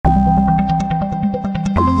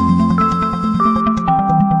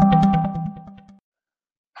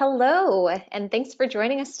Hello, and thanks for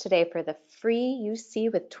joining us today for the free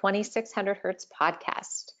UC with 2600 Hertz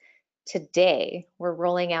podcast. Today, we're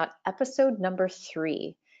rolling out episode number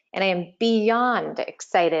 3, and I am beyond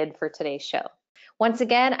excited for today's show. Once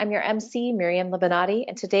again, I'm your MC, Miriam Libanati,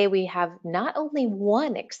 and today we have not only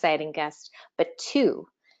one exciting guest, but two.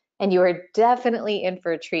 And you are definitely in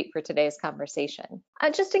for a treat for today's conversation.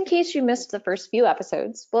 Just in case you missed the first few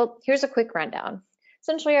episodes, well, here's a quick rundown.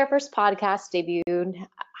 Essentially, our first podcast debuted,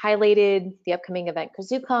 highlighted the upcoming event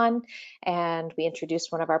KazooCon, and we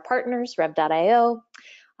introduced one of our partners, Rev.io.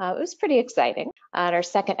 It was pretty exciting. On our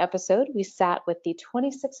second episode, we sat with the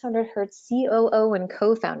 2600 Hertz COO and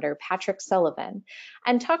co-founder, Patrick Sullivan,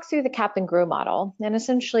 and talked through the cap and grow model and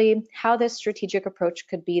essentially how this strategic approach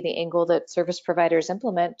could be the angle that service providers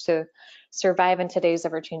implement to survive in today's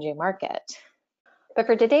ever-changing market. But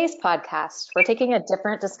for today's podcast, we're taking a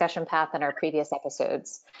different discussion path than our previous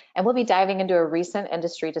episodes, and we'll be diving into a recent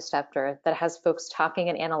industry disruptor that has folks talking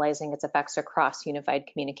and analyzing its effects across unified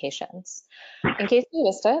communications. In case you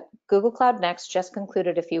missed it, Google Cloud Next just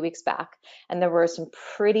concluded a few weeks back, and there were some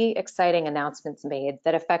pretty exciting announcements made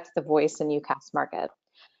that affect the voice and UCaaS market.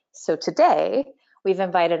 So today, we've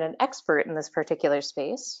invited an expert in this particular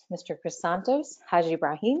space, Mr. Chrysantos Haji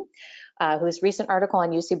Ibrahim, whose recent article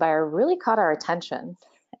on UC Buyer really caught our attention.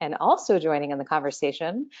 And also joining in the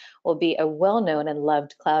conversation will be a well-known and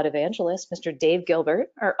loved cloud evangelist, Mr. Dave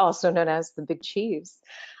Gilbert, or also known as the Big Cheese.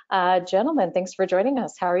 Gentlemen, thanks for joining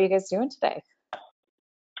us. How are you guys doing today?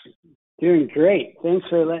 Doing great. Thanks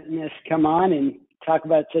for letting us come on and talk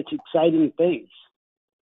about such exciting things.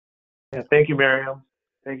 Yeah, thank you, Miriam.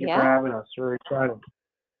 Thank you for having us. Really excited.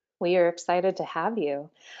 We are excited to have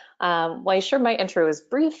you. Well, I'm sure my intro is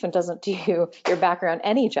brief and doesn't do your background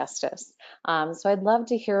any justice. So I'd love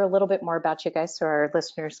to hear a little bit more about you guys so our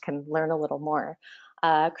listeners can learn a little more.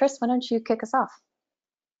 Chris, why don't you kick us off?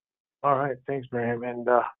 All right. Thanks, Miriam. And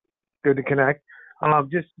good to connect.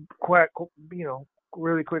 Just quick,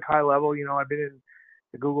 really quick high level, I've been in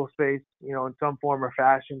the Google space, in some form or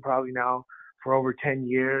fashion probably now for over 10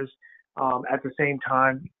 years. At the same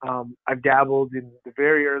time, I've dabbled in the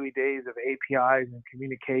very early days of APIs and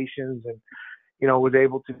communications and, was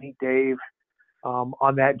able to meet Dave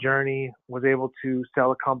on that journey, was able to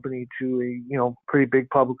sell a company to a, pretty big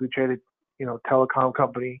publicly traded, telecom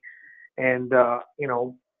company. And,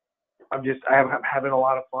 I'm having a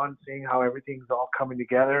lot of fun seeing how everything's all coming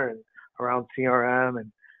together and around CRM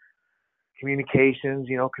and communications.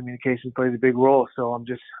 Communications plays a big role. So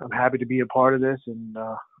I'm happy to be a part of this and,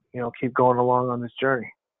 keep going along on this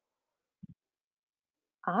journey.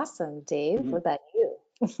 Awesome. Dave, what about you?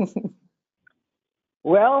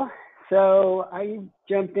 Well, so I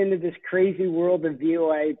jumped into this crazy world of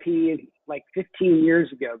VoIP like 15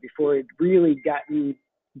 years ago before it really gotten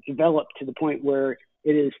developed to the point where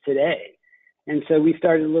it is today. And so we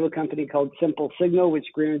started a little company called Simple Signal, which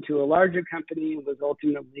grew into a larger company and was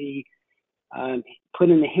ultimately put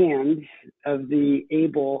in the hands of the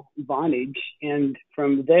able Vonage. And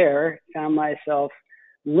from there, found myself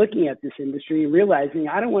looking at this industry and realizing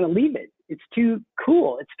I don't want to leave it. It's too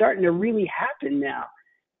cool. It's starting to really happen now.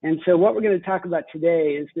 And so what we're going to talk about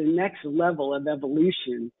today is the next level of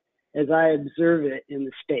evolution as I observe it in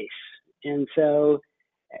the space. And so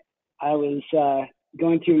I was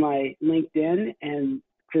going through my LinkedIn and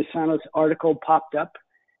Chrysantos' article popped up.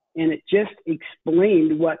 And it just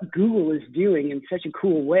explained what Google is doing in such a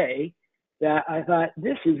cool way that I thought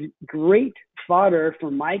this is great fodder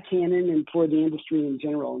for my canon and for the industry in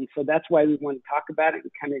general. And so that's why we want to talk about it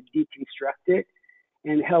and kind of deconstruct it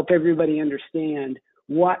and help everybody understand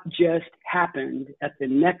what just happened at the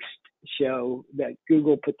next show that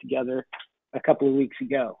Google put together a couple of weeks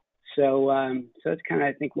ago. So it's kind of,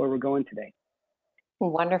 I think, where we're going today.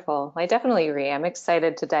 Wonderful. I definitely agree. I'm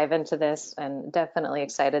excited to dive into this and definitely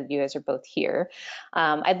excited you guys are both here.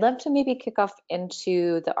 I'd love to maybe kick off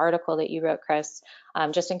into the article that you wrote, Chris,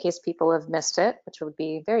 just in case people have missed it, which would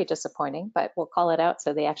be very disappointing, but we'll call it out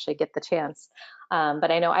so they actually get the chance. But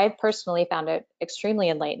I know I personally found it extremely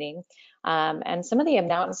enlightening. And some of the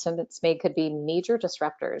announcements made could be major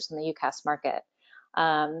disruptors in the UCaaS market.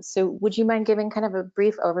 So would you mind giving kind of a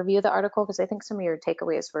brief overview of the article? Because I think some of your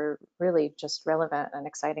takeaways were really just relevant and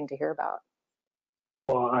exciting to hear about.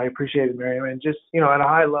 Well, I appreciate it, Miriam. And just, at a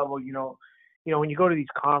high level, when you go to these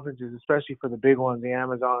conferences, especially for the big ones, the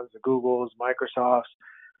Amazons, the Googles, Microsofts,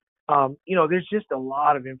 there's just a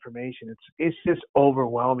lot of information. It's just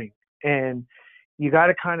overwhelming. And you got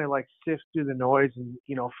to kind of like sift through the noise and,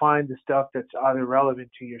 find the stuff that's either relevant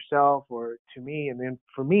to yourself or to me. And then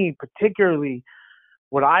for me, particularly,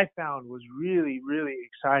 what I found was really, really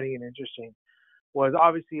exciting and interesting was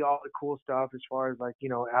obviously all the cool stuff as far as like,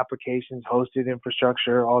 applications, hosted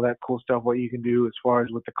infrastructure, all that cool stuff, what you can do as far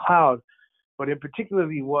as with the cloud. But it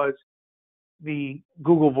particularly was the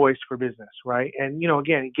Google Voice for Business, right? And,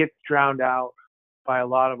 again, it gets drowned out by a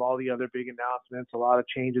lot of all the other big announcements, a lot of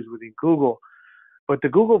changes within Google. But the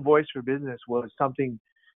Google Voice for Business was something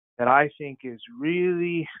that I think is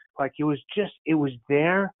really like it was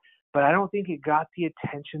there, but I don't think it got the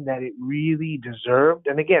attention that it really deserved.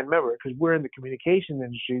 And again, remember, because we're in the communications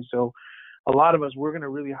industry, so a lot of us, we're going to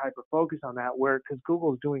really hyper focus on that because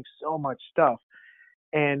Google is doing so much stuff.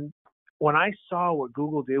 And when I saw what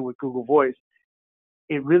Google did with Google Voice,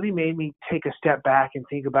 it really made me take a step back and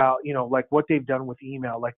think about, like what they've done with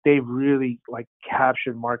email. Like they've really like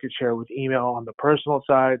captured market share with email on the personal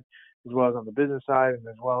side, as well as on the business side, and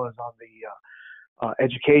as well as on the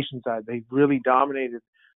education side. They've really dominated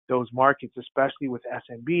those markets, especially with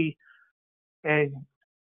SMB. And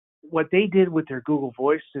what they did with their Google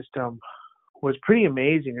Voice system was pretty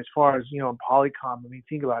amazing as far as, in Polycom. I mean,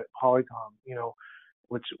 think about it, Polycom,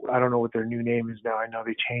 which I don't know what their new name is now. I know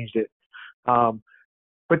they changed it.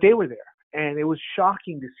 But they were there. And it was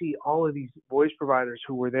shocking to see all of these voice providers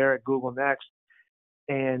who were there at Google Next.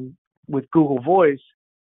 And with Google Voice,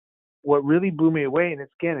 what really blew me away, and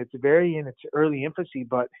it's very in its early infancy,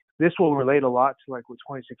 but this will relate a lot to like what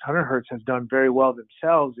 2600 Hertz has done very well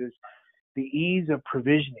themselves, is the ease of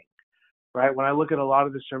provisioning, right? When I look at a lot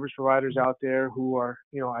of the service providers out there who are,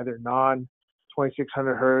 either non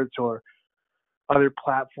 2600 Hertz or other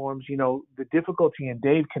platforms, the difficulty, and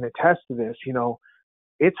Dave can attest to this,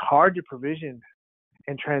 it's hard to provision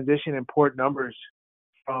and transition and port numbers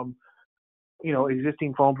from,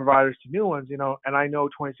 existing phone providers to new ones, and I know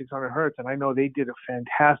 2600 Hertz, and I know they did a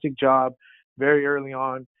fantastic job very early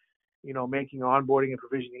on, making onboarding and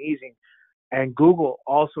provisioning easy. And Google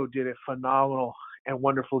also did a phenomenal and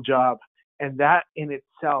wonderful job. And that in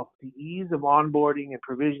itself, the ease of onboarding and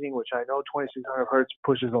provisioning, which I know 2600 Hertz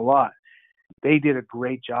pushes a lot, they did a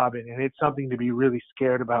great job in, and it's something to be really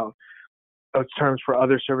scared about in terms for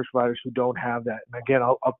other service providers who don't have that. And again,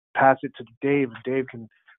 I'll pass it to Dave, and Dave can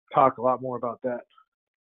talk a lot more about that.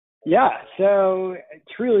 Yeah, so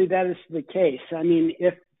truly that is the case. I mean,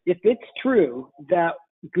 if it's true that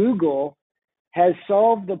Google has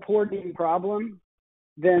solved the porting problem,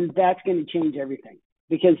 then that's going to change everything,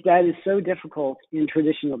 because that is so difficult in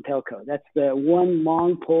traditional telco. That's the one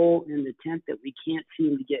long pole in the tent that we can't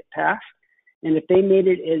seem to get past. And if they made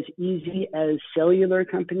it as easy as cellular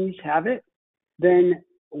companies have it, then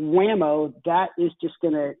whammo, that is just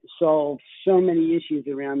going to solve so many issues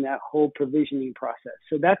around that whole provisioning process.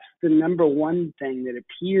 So that's the number one thing that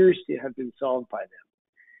appears to have been solved by them.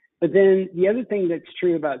 But then the other thing that's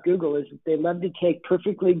true about Google is that they love to take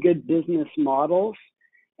perfectly good business models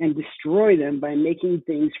and destroy them by making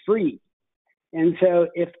things free. And so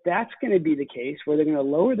if that's going to be the case, where they're going to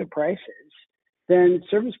lower the prices, then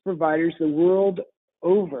service providers the world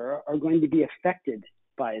over are going to be affected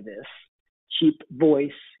by this cheap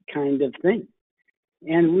voice kind of thing.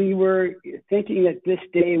 And we were thinking that this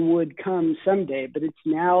day would come someday, but it's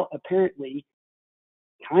now apparently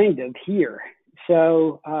kind of here.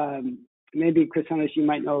 So maybe, Chrysonis, you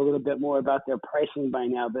might know a little bit more about their pricing by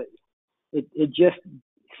now, but it just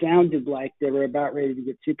sounded like they were about ready to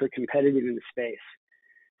get super competitive in the space.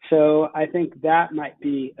 So I think that might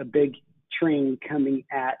be a big train coming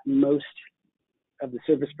at most of the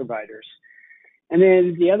service providers. And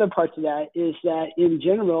then the other part to that is that in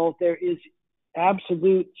general, there is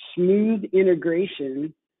absolute smooth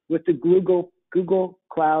integration with the Google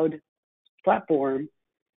Cloud platform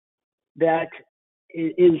that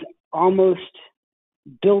is almost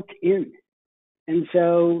built in. And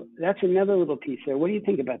so that's another little piece there. What do you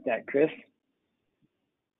think about that, Chris?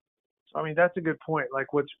 I mean, that's a good point. Like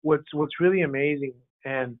what's really amazing,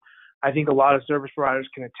 and I think a lot of service providers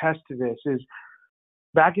can attest to this, is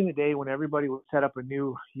back in the day when everybody would set up a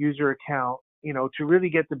new user account, to really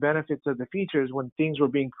get the benefits of the features when things were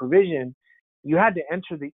being provisioned, you had to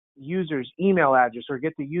enter the user's email address or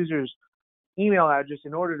get the user's email address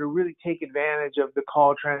in order to really take advantage of the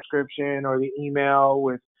call transcription or the email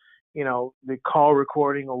with, the call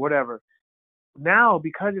recording or whatever. Now,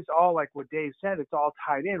 because it's all like what Dave said, it's all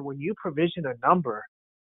tied in. When you provision a number,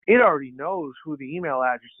 it already knows who the email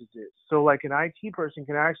address is. So like an IT person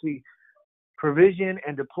can actually provision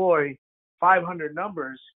and deploy 500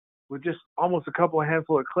 numbers with just almost a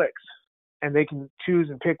handful of clicks, and they can choose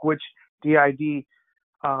and pick which DID you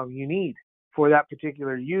need for that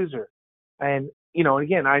particular user. And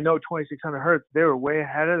again, I know 2600 Hertz, they were way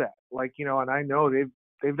ahead of that. And I know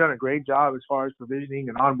they've done a great job as far as provisioning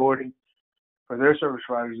and onboarding for their service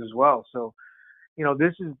providers as well. So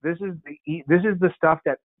this is the stuff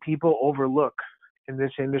that people overlook in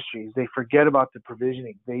this industry. Is they forget about the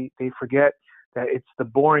provisioning. They forget that it's the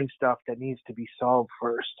boring stuff that needs to be solved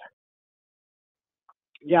first.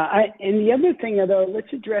 Yeah, and the other thing, though,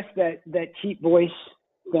 let's address that cheap voice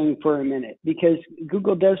thing for a minute, because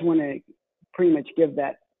Google does want to pretty much give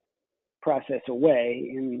that process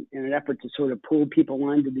away in an effort to sort of pull people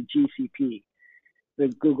onto the GCP, the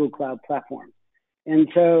Google Cloud Platform. And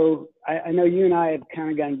so I know you and I have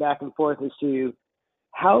kind of gone back and forth as to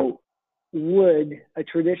how would a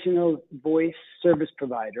traditional voice service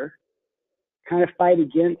provider kind of fight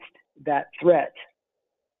against that threat.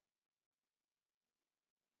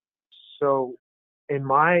 So in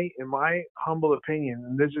my humble opinion,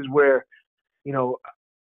 and this is where,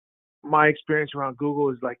 my experience around Google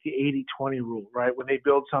is like the 80-20 rule, right? When they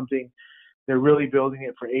build something, they're really building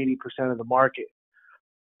it for 80% of the market.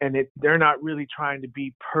 And they're not really trying to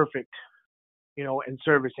be perfect, and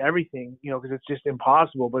service everything, because it's just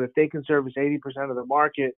impossible. But if they can service 80% of the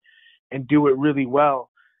market and do it really well,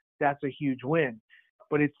 that's a huge win.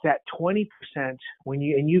 But it's that 20%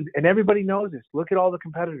 and everybody knows this. Look at all the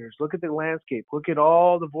competitors. Look at the landscape. Look at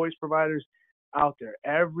all the voice providers out there.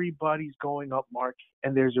 Everybody's going up market,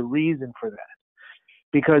 and there's a reason for that.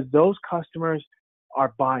 Because those customers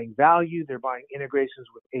are buying value. They're buying integrations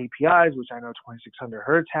with APIs, which I know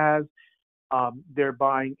 2600Hz has. They're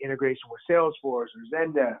buying integration with Salesforce or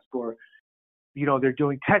Zendesk, or they're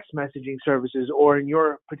doing text messaging services, or in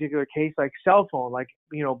your particular case, like cell phone, like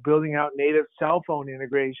building out native cell phone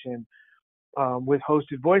integration with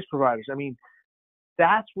hosted voice providers. I mean,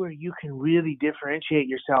 that's where you can really differentiate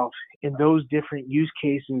yourself in those different use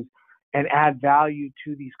cases and add value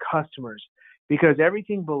to these customers, because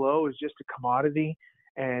everything below is just a commodity,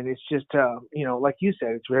 and it's just like you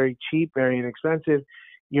said, it's very cheap, very inexpensive.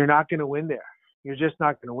 You're not going to win there. You're just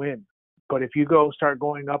not going to win. But if you start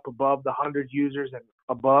going up above the 100 users and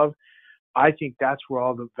above, I think that's where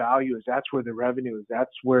all the value is. That's where the revenue is.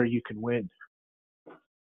 That's where you can win.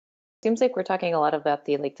 Seems like we're talking a lot about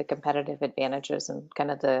the competitive advantages and kind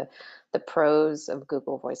of the pros of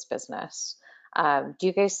Google Voice Business. Do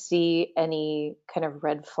you guys see any kind of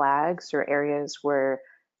red flags or areas where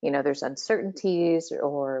there's uncertainties,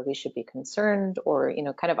 or we should be concerned, or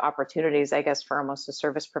kind of opportunities, I guess, for almost the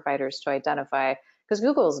service providers to identify? Because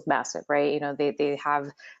Google is massive, right? They have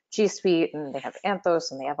G Suite, and they have Anthos,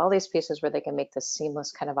 and they have all these pieces where they can make this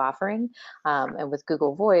seamless kind of offering. And with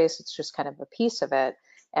Google Voice, it's just kind of a piece of it.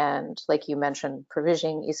 And like you mentioned,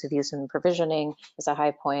 provisioning, ease of use and provisioning is a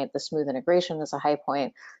high point. The smooth integration is a high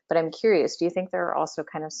point. But I'm curious, do you think there are also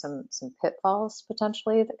kind of some pitfalls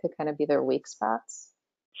potentially that could kind of be their weak spots?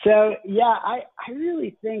 So, yeah, I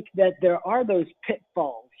really think that there are those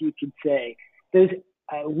pitfalls, you could say, those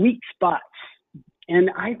weak spots. And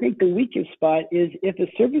I think the weakest spot is if a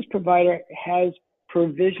service provider has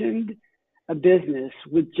provisioned a business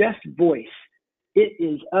with just voice, it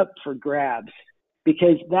is up for grabs,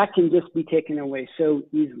 because that can just be taken away so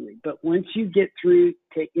easily. But once you get through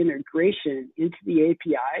to integration into the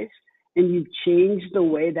APIs and you've changed the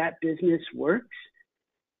way that business works,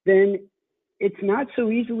 then it's not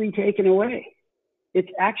so easily taken away.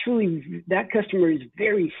 It's actually, that customer is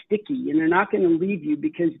very sticky, and they're not going to leave you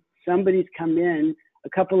because somebody's come in a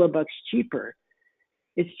couple of bucks cheaper.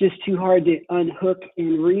 It's just too hard to unhook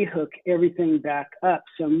and rehook everything back up.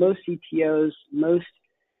 So most CTOs, most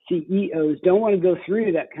CEOs don't want to go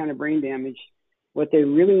through that kind of brain damage. What they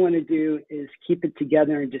really want to do is keep it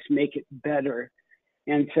together and just make it better.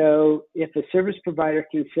 And so if a service provider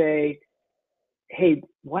can say, hey,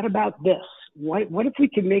 what about this? What if we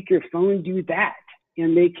could make your phone do that?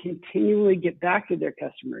 And they continually get back to their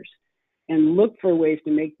customers and look for ways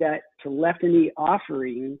to make that telephony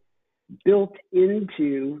offering built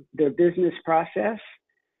into their business process.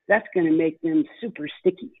 That's going to make them super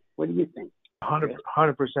sticky. What do you think? 100%.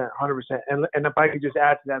 And if I could just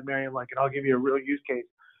add to that, Miriam, and I'll give you a real use case.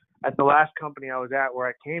 At the last company I was at, where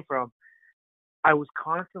I came from, I was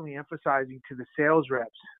constantly emphasizing to the sales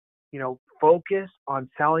reps, focus on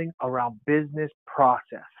selling around business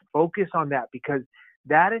process. Focus on that, because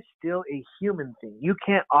that is still a human thing. You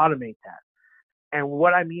can't automate that. And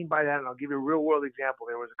what I mean by that, and I'll give you a real world example.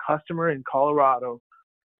 There was a customer in Colorado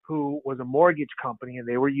who was a mortgage company, and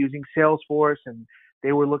they were using Salesforce, and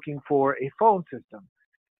they were looking for a phone system.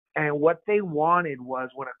 And what they wanted was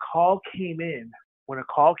when a call came in,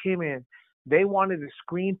 they wanted a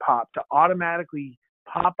screen pop to automatically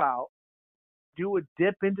pop out, do a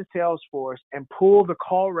dip into Salesforce, and pull the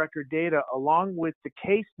call record data along with the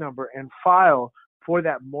case number and file for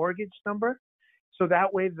that mortgage number. So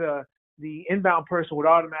that way the inbound person would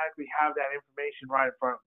automatically have that information right in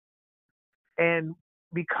front of them. And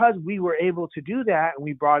because we were able to do that and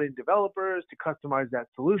we brought in developers to customize that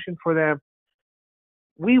solution for them,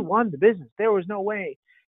 we won the business. There was no way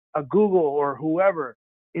a Google or whoever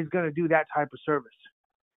is going to do that type of service.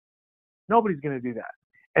 Nobody's going to do that.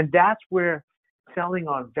 And that's where selling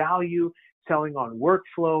on value, selling on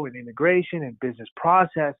workflow and integration and business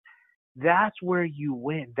process, that's where you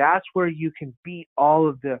win. That's where you can beat all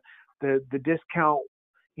of the discount,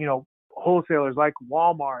 wholesalers like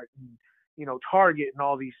Walmart and, Target and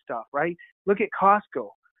all these stuff, right? Look at Costco.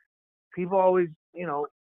 People always,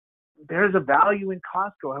 there's a value in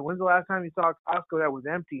Costco. When's the last time you saw a Costco that was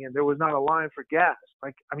empty and there was not a line for gas?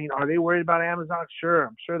 Are they worried about Amazon? Sure,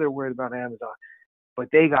 I'm sure they're worried about Amazon. But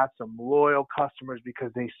they got some loyal customers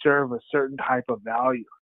because they serve a certain type of value.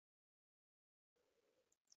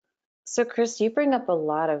 So Chris, you bring up a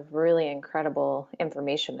lot of really incredible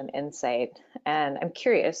information and insight, and I'm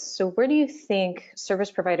curious, so where do you think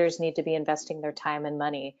service providers need to be investing their time and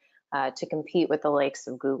money to compete with the likes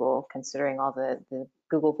of Google, considering all the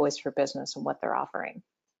Google Voice for Business and what they're offering?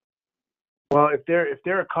 Well, if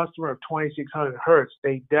they're a customer of 2600 Hertz,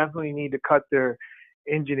 they definitely need to cut their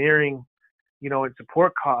engineering, and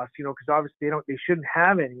support costs, because obviously they shouldn't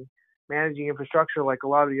have any managing infrastructure like a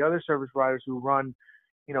lot of the other service providers who run,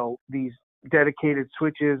 these dedicated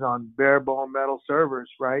switches on bare bone metal servers,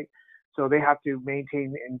 right? So they have to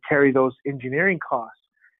maintain and carry those engineering costs.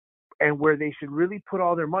 And where they should really put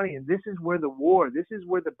all their money, and this is where the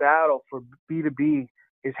battle for B2B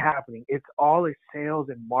is happening. It's all a sales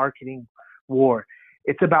and marketing war.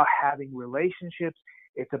 It's about having relationships.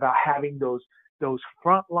 It's about having those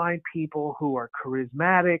frontline people who are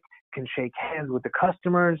charismatic, can shake hands with the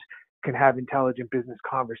customers, can have intelligent business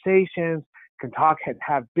conversations, can talk and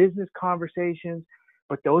have business conversations,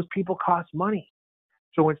 but those people cost money.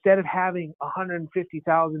 So instead of having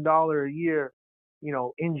 $150,000 a year,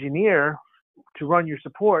 engineer to run your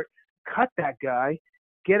support, cut that guy,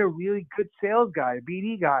 get a really good sales guy, a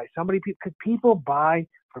BD guy, because people buy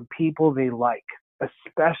from people they like,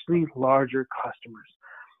 especially larger customers.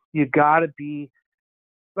 You got to be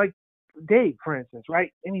like Dave, for instance,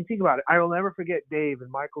 right? I mean, think about it. I will never forget Dave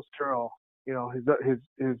and Michael Sturl,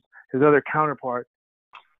 his other counterpart.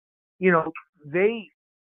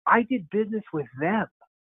 I did business with them.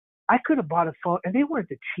 I could have bought a phone, and they weren't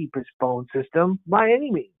the cheapest phone system by any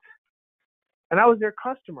means. And I was their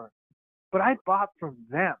customer, but I bought from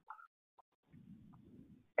them.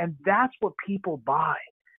 And that's what people buy.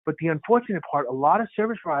 But the unfortunate part, a lot of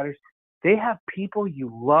service providers, they have people you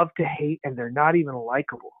love to hate, and they're not even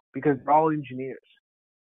likable because they're all engineers.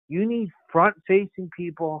 You need front-facing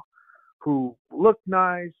people who look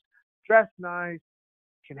nice, dress nice,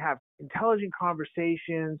 can have intelligent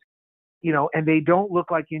conversations, and they don't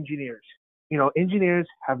look like engineers. Engineers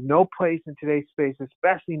have no place in today's space,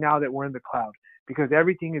 especially now that we're in the cloud, because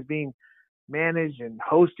everything is being managed and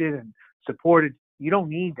hosted and supported. You don't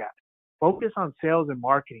need that. Focus on sales and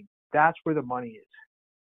marketing. That's where the money is.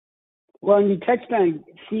 Well, and you touched on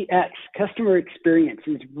CX, customer experience,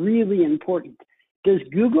 is really important. Does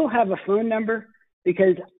Google have a phone number?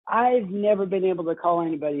 Because I've never been able to call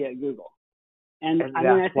anybody at Google. And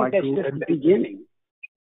I think that's just the beginning.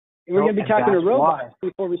 We're going to be talking to robots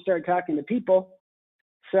before we start talking to people.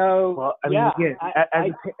 So, again,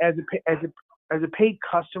 as a paid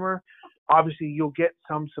customer, obviously you'll get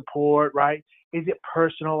some support, right? Is it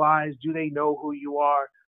personalized? Do they know who you are?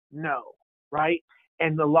 No, right?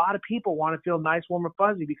 And a lot of people want to feel nice, warm, and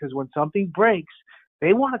fuzzy because when something breaks,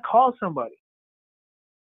 they want to call somebody.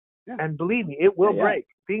 Yeah. And believe me, it will break.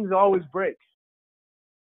 Things always break.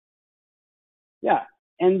 Yeah.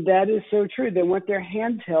 And that is so true. They want their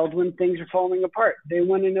hands held when things are falling apart. They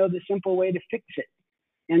want to know the simple way to fix it.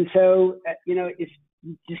 And so,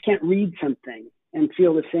 you just can't read something and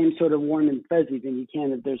feel the same sort of warm and fuzzy than you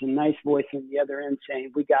can if there's a nice voice on the other end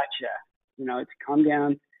saying, we got you. It's calm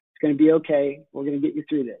down. It's going to be okay. We're going to get you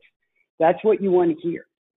through this. That's what you want to hear.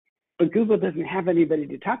 But Google doesn't have anybody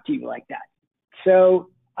to talk to you like that. So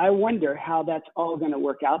I wonder how that's all going to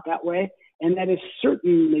work out that way. And that is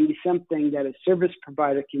certainly something that a service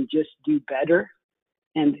provider can just do better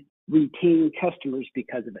and retain customers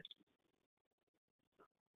because of it.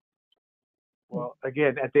 Well,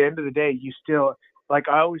 again, at the end of the day, you still, like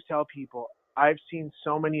I always tell people, I've seen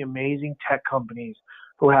so many amazing tech companies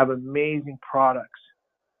who have amazing products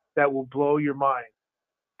that will blow your mind,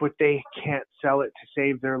 but they can't sell it to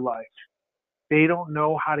save their life. They don't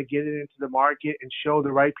know how to get it into the market and show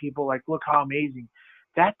the right people, like, look how amazing.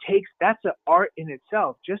 That's an art in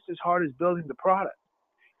itself, just as hard as building the product.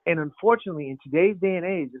 And unfortunately, in today's day and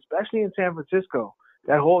age, especially in San Francisco,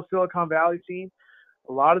 that whole Silicon Valley scene,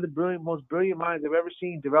 a lot of the most brilliant minds I've ever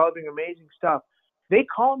seen developing amazing stuff, they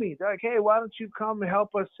call me. They're like, hey, why don't you come and help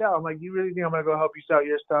us sell? I'm like, you really think I'm going to go help you sell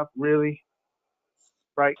your stuff? Really?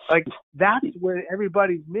 Right? Like, that's where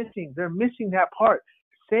everybody's missing. They're missing that part.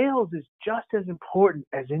 Sales is just as important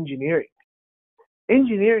as engineering.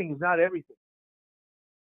 Engineering is not everything.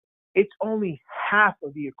 It's only half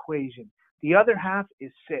of the equation. The other half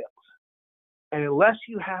is sales. And unless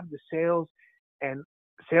you have the sales, and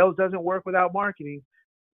sales doesn't work without marketing,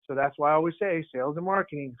 so that's why I always say sales and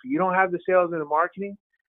marketing. If you don't have the sales and the marketing,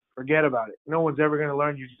 forget about it. No one's ever going to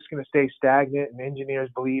learn. You're just going to stay stagnant, and engineers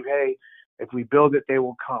believe, hey, if we build it, they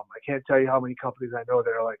will come. I can't tell you how many companies I know that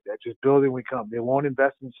are like that. Just build it, we come. They won't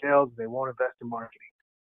invest in sales. They won't invest in marketing.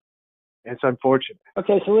 It's unfortunate.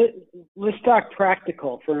 Okay, so let's talk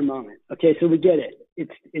practical for a moment. Okay, so we get it.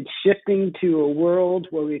 It's shifting to a world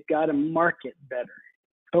where we've got to market better.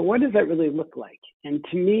 But what does that really look like? And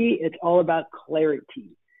to me, it's all about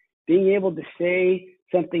clarity. Being able to say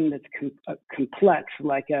something that's complex,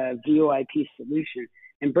 like a VoIP solution,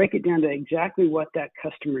 and break it down to exactly what that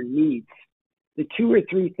customer needs. The 2 or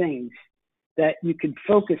 3 things that you could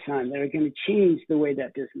focus on that are going to change the way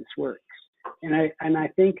that business works. And I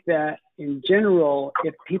think that in general,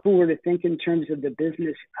 if people were to think in terms of the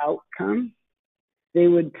business outcome, they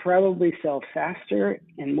would probably sell faster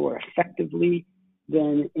and more effectively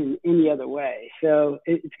than in any other way. So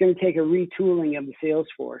it's going to take a retooling of the sales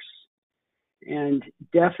force, and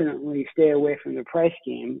definitely stay away from the price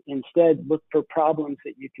game. Instead, look for problems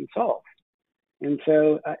that you can solve. And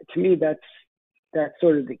so to me, that's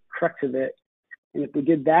sort of the crux of it. And if we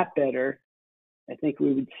did that better, I think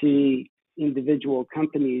we would see individual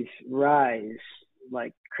companies rise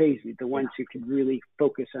like crazy, the ones who could really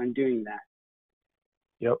focus on doing that.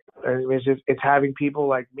 Yep. And it's having people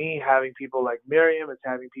like me, having people like Miriam, it's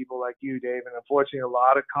having people like you, Dave. And unfortunately, a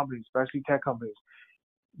lot of companies, especially tech companies,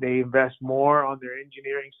 they invest more on their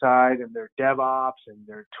engineering side and their DevOps and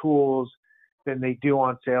their tools than they do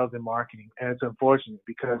on sales and marketing. And it's unfortunate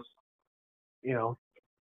because,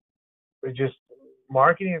 it's just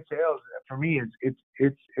marketing and sales for me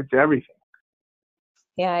it's everything.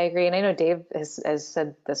 Yeah, I agree. And I know Dave has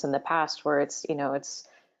said this in the past where it's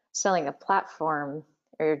selling a platform,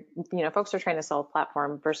 or, folks are trying to sell a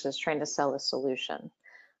platform versus trying to sell a solution,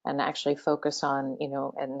 and actually focus on,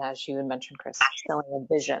 and as you had mentioned, Chris, selling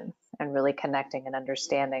a vision and really connecting and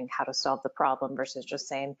understanding how to solve the problem versus just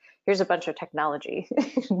saying, here's a bunch of technology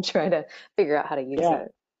and try to figure out how to use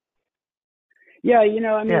it. Yeah,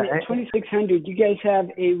 at 2600, you guys have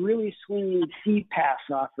a really swinging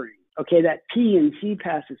CPaaS offering. Okay, that P in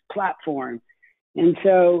CPaaS is platform. And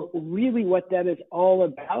so really what that is all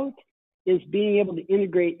about is being able to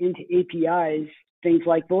integrate into APIs, things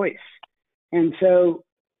like voice. And so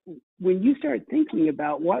when you start thinking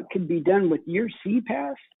about what could be done with your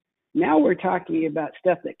CPaaS, now we're talking about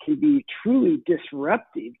stuff that can be truly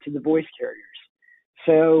disruptive to the voice carriers.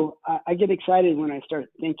 So I get excited when I start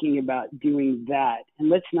thinking about doing that. And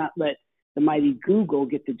let's not let the mighty Google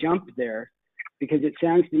get the jump there, because it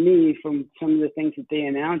sounds to me from some of the things that they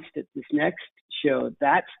announced at this next show,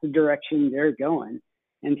 that's the direction they're going.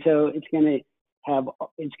 And so it's going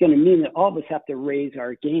to mean that all of us have to raise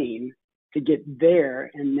our game to get there.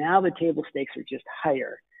 And now the table stakes are just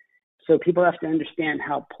higher. So people have to understand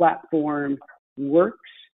how platform works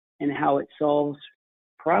and how it solves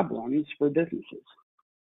problems for businesses.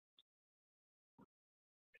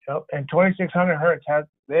 Yep. And 2600 Hertz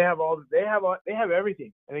they have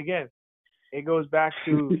everything. And again, it goes back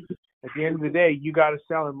to at the end of the day, you got to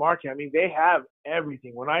sell and market. I mean, they have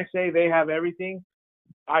everything. When I say they have everything,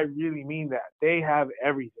 I really mean that. They have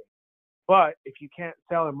everything. But if you can't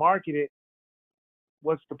sell and market it,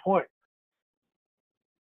 what's the point?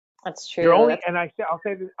 That's true. You're only, and I'll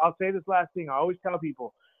say this last thing. I always tell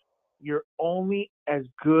people, you're only as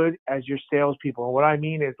good as your salespeople. And what I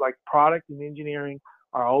mean is, like, product and engineering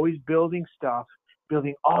are always building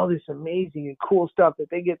all this amazing and cool stuff that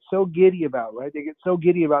they get so giddy about, right? They get so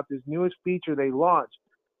giddy about this newest feature they launched.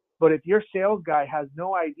 But if your sales guy has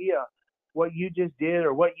no idea what you just did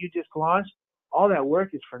or what you just launched, all that work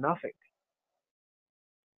is for nothing.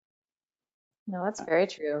 No, that's very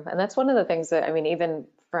true. And that's one of the things that, even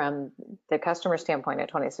from the customer standpoint at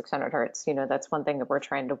 2600 Hertz, that's one thing that we're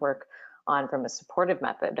trying to work on from a supportive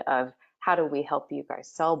method of how do we help you guys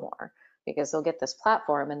sell more? Because they'll get this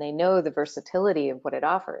platform and they know the versatility of what it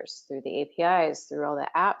offers through the APIs, through all the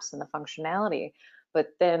apps and the functionality.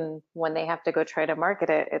 But then when they have to go try to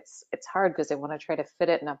market it, it's hard because they want to try to fit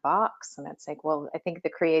it in a box. And it's like, well, I think the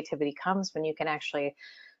creativity comes when you can actually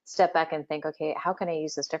step back and think, okay, how can I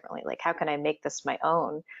use this differently? Like, how can I make this my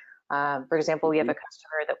own? For example, we have a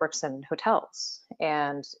customer that works in hotels,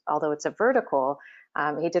 and although it's a vertical,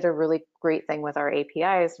 he did a really great thing with our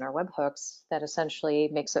APIs and our webhooks that essentially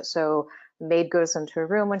makes it so maid goes into a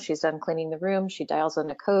room when she's done cleaning the room, she dials in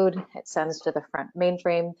a code, it sends to the front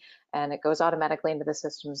mainframe, and it goes automatically into the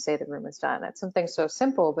system to say the room is done. It's something so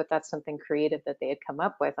simple, but that's something creative that they had come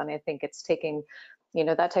up with, and I think it's taking,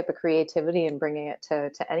 that type of creativity and bringing it to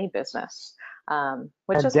any business,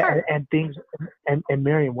 which is hard. And things, and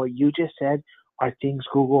Miriam, what you just said are things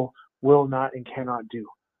Google will not and cannot do.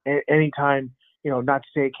 Anytime, not to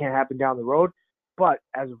say it can't happen down the road, but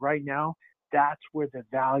as of right now, that's where the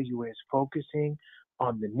value is, focusing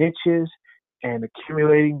on the niches and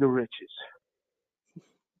accumulating the riches.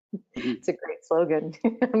 It's a great slogan.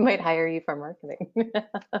 I might hire you for marketing.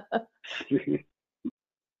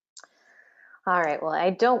 All right, well, I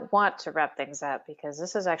don't want to wrap things up because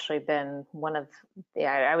this has actually been one of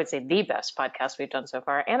I would say the best podcast we've done so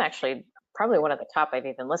far, and actually probably one of the top I've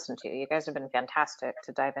even listened to. You guys have been fantastic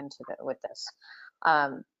to dive into with this.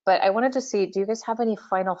 But I wanted to see, do you guys have any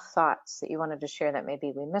final thoughts that you wanted to share that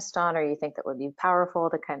maybe we missed on, or you think that would be powerful,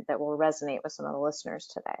 that will resonate with some of the listeners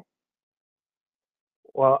today?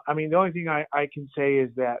 Well, I mean, the only thing I can say is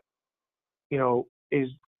that, is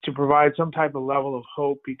to provide some type of level of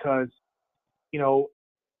hope, because,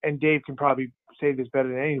 and Dave can probably say this better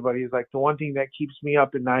than anybody, is like the one thing that keeps me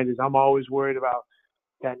up at night is I'm always worried about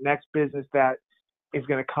that next business that is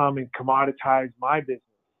going to come and commoditize my business.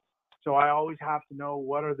 So I always have to know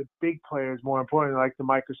what are the big players, more importantly, like the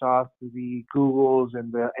Microsofts, the Googles,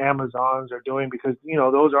 and the Amazons are doing, because,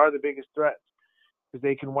 those are the biggest threats, because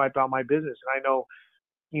they can wipe out my business. And I know,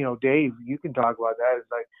 Dave, you can talk about that.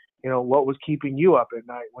 It's like, what was keeping you up at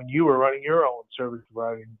night when you were running your own service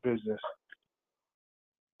providing business?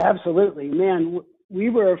 Absolutely, man. We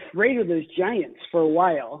were afraid of those giants for a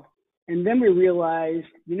while. And then we realized,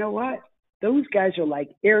 you know what? Those guys are like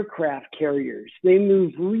aircraft carriers. They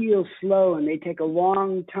move real slow and they take a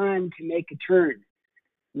long time to make a turn.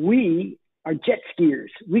 We are jet skiers.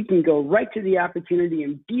 We can go right to the opportunity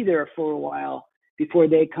and be there for a while before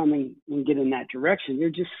they come and get in that direction. They're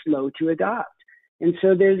just slow to adopt. And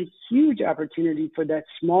so there's a huge opportunity for that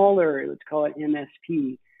smaller, let's call it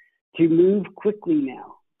MSP, to move quickly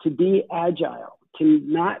now, to be agile, to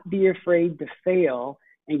not be afraid to fail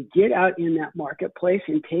and get out in that marketplace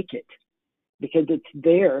and take it, because it's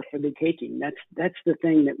there for the taking. That's the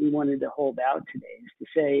thing that we wanted to hold out today, is to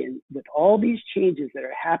say, and with all these changes that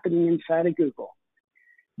are happening inside of Google,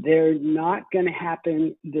 they're not going to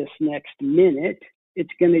happen this next minute.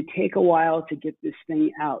 It's going to take a while to get this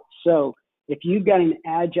thing out. So if you've got an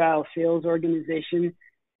agile sales organization,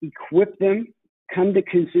 equip them, come to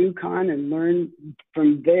KazooCon and learn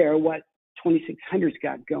from there what 2600's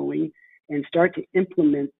got going, and start to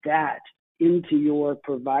implement that into your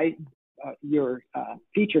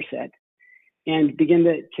feature set, and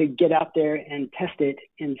begin to get out there and test it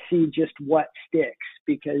and see just what sticks,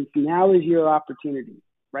 because now is your opportunity,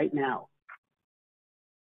 right now.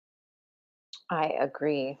 I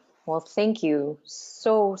agree. Well, thank you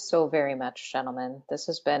so very much, gentlemen. This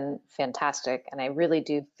has been fantastic, and I really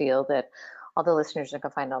do feel that all the listeners are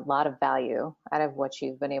going to find a lot of value out of what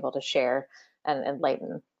you've been able to share and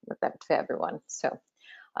enlighten with that to everyone. So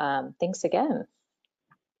thanks again.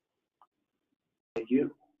 Thank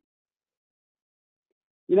you.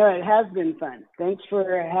 It has been fun. Thanks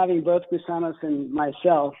for having both Gusanos and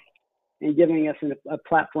myself, and giving us a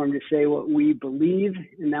platform to say what we believe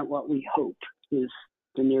and that what we hope is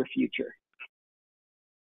the near future.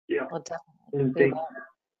 Yeah. Well, definitely.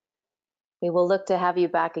 We will look to have you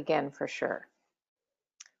back again for sure.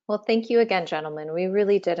 Well, thank you again, gentlemen. We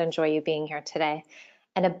really did enjoy you being here today.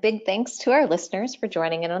 And a big thanks to our listeners for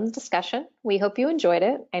joining in on the discussion. We hope you enjoyed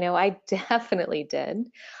it. I know I definitely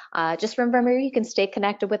did. Just remember, you can stay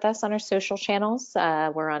connected with us on our social channels.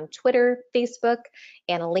 We're on Twitter, Facebook,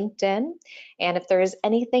 and LinkedIn. And if there is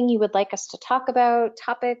anything you would like us to talk about,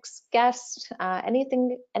 topics, guests,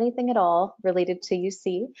 anything at all related to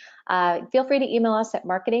UC, feel free to email us at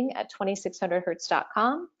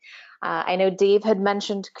marketing@2600hertz.com. I know Dave had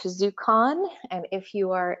mentioned KazooCon, and if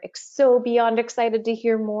you are so beyond excited to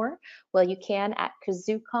hear more, well, you can at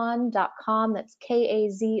KazooCon.com. That's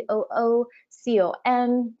KazooCon.com.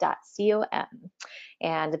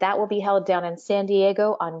 And that will be held down in San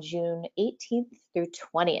Diego on June 18th through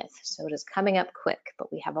 20th. So it is coming up quick,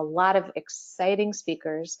 but we have a lot of exciting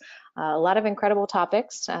speakers, a lot of incredible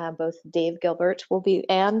topics. Both Dave Gilbert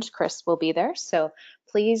and Chris will be there. So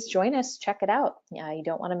please join us, check it out. You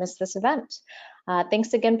don't want to miss this event.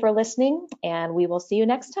 Thanks again for listening, and we will see you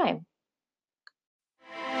next time.